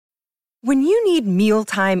When you need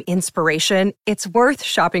mealtime inspiration, it's worth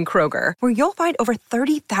shopping Kroger, where you'll find over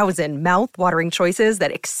 30,000 mouth-watering choices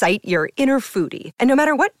that excite your inner foodie. And no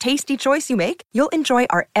matter what tasty choice you make, you'll enjoy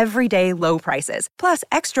our everyday low prices, plus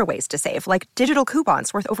extra ways to save, like digital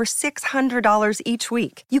coupons worth over $600 each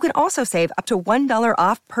week. You can also save up to $1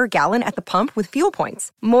 off per gallon at the pump with fuel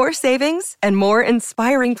points. More savings and more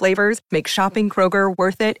inspiring flavors make shopping Kroger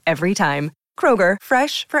worth it every time. Kroger,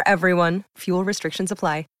 fresh for everyone. Fuel restrictions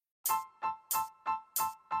apply.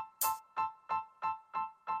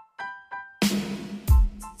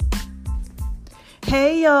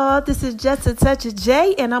 Hey y'all, this is Just a Touch of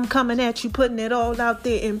J, and I'm coming at you, putting it all out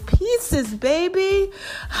there in pieces, baby.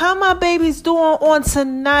 How my babies doing on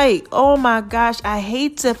tonight? Oh my gosh, I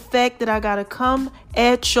hate the fact that I gotta come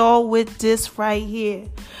at y'all with this right here.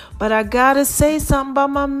 But I gotta say something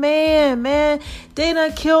about my man. They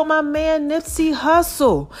done killed my man, Nipsey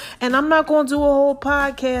Hussle. And I'm not gonna do a whole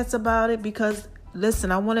podcast about it because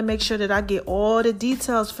listen, I want to make sure that I get all the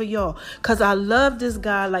details for y'all because I love this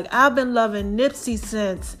guy. Like, I've been loving Nipsey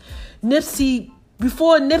since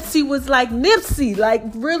before Nipsey was like Nipsey, like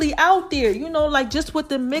really out there, like just with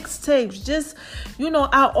the mixtapes, just,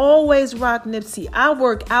 I always rock Nipsey. I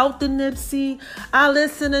work out the Nipsey. I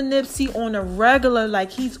listen to Nipsey on a regular,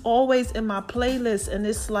 like he's always in my playlist. And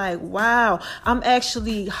it's like, wow, I'm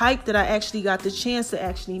actually hyped that I actually got the chance to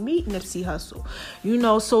actually meet Nipsey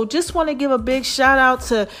Hussle, so just want to give a big shout out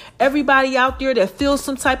to everybody out there that feels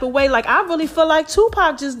some type of way. Like, I really feel like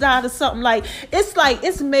Tupac just died or something. Like,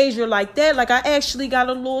 it's major like that. Like, I actually got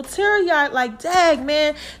a little teary-eyed, like, dang,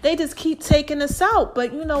 man, they just keep taking us out.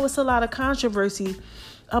 But it's a lot of controversy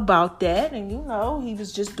about that. And he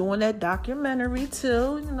was just doing that documentary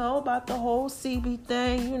too, about the whole CB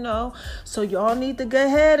thing, so y'all need to go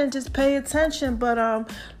ahead and just pay attention. But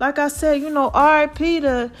like I said, R.I.P.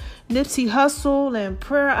 to Nipsey Hussle, and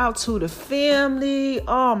prayer out to the family.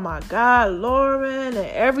 Oh my God, Lauren and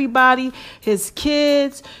everybody, his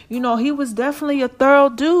kids. He was definitely a thorough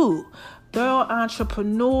dude, thorough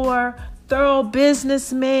entrepreneur, thorough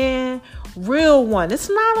businessman, real one. It's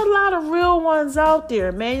not a lot of real ones out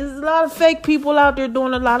there, man. There's a lot of fake people out there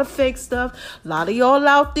doing a lot of fake stuff. A lot of y'all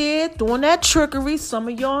out there doing that trickery. Some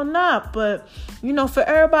of y'all not. But, for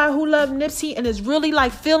everybody who love Nipsey and is really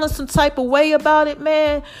like feeling some type of way about it,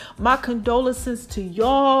 man, my condolences to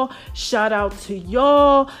y'all. Shout out to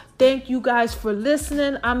y'all. Thank you guys for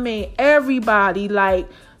listening. I mean, everybody, like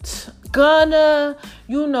Gunna,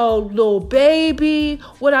 Lil Baby,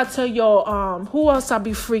 what I tell y'all, who else I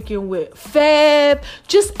be freaking with? Fab,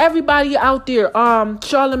 just everybody out there.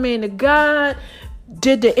 Charlamagne the God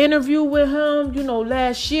did the interview with him,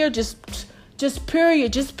 last year. Just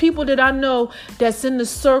period. Just people that I know that's in the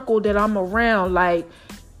circle that I'm around. Like,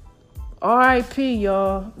 R.I.P.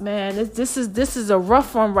 y'all, man. This is a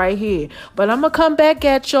rough one right here. But I'm gonna come back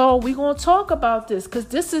at y'all. We gonna talk about this because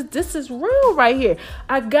this is real right here.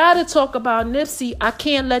 I gotta talk about Nipsey. I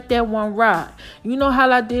can't let that one ride. You know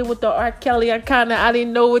how I did with the R. Kelly. I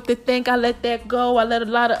didn't know what to think. I let that go. I let a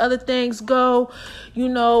lot of other things go.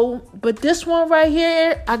 But this one right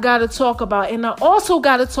here, I gotta talk about. And I also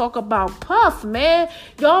gotta talk about Puff, man.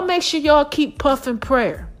 Y'all make sure y'all keep Puff in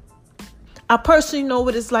prayer. I personally know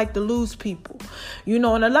what it's like to lose people, and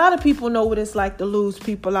a lot of people know what it's like to lose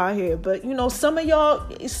people out here. But, some of y'all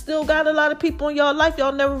still got a lot of people in y'all life.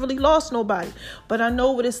 Y'all never really lost nobody. But I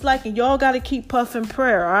know what it's like, and y'all got to keep Puff in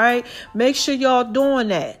prayer, all right? Make sure y'all doing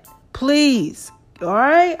that, please. All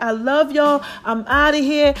right, I love y'all. I'm out of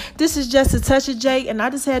here. This is Just a Touch of J, and I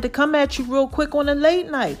just had to come at you real quick on a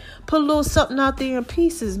late night. Put a little something out there in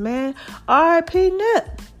pieces, man. R.I.P.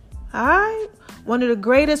 Nip. All right? One of the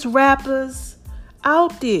greatest rappers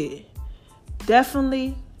out there.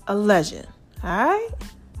 Definitely a legend. All right?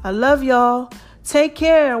 I love y'all. Take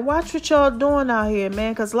care and watch what y'all doing out here,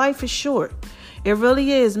 man, because life is short. It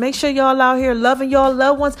really is. Make sure y'all out here loving y'all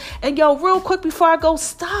loved ones. And y'all, real quick before I go,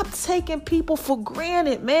 stop taking people for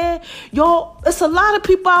granted, man. Y'all, it's a lot of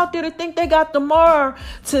people out there that think they got tomorrow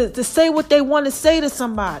to say what they want to say to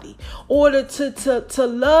somebody, or to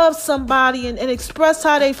love somebody and express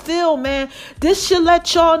how they feel, man. This should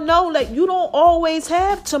let y'all know that you don't always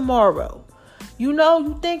have tomorrow.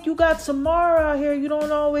 You think you got tomorrow out here. You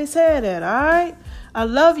don't always have that, all right? I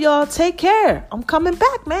love y'all. Take care. I'm coming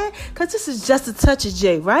back, man, because this is Just a Touch of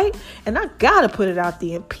J, right? And I got to put it out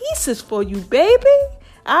there in pieces for you, baby.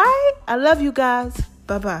 All right? I love you guys.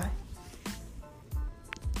 Bye-bye.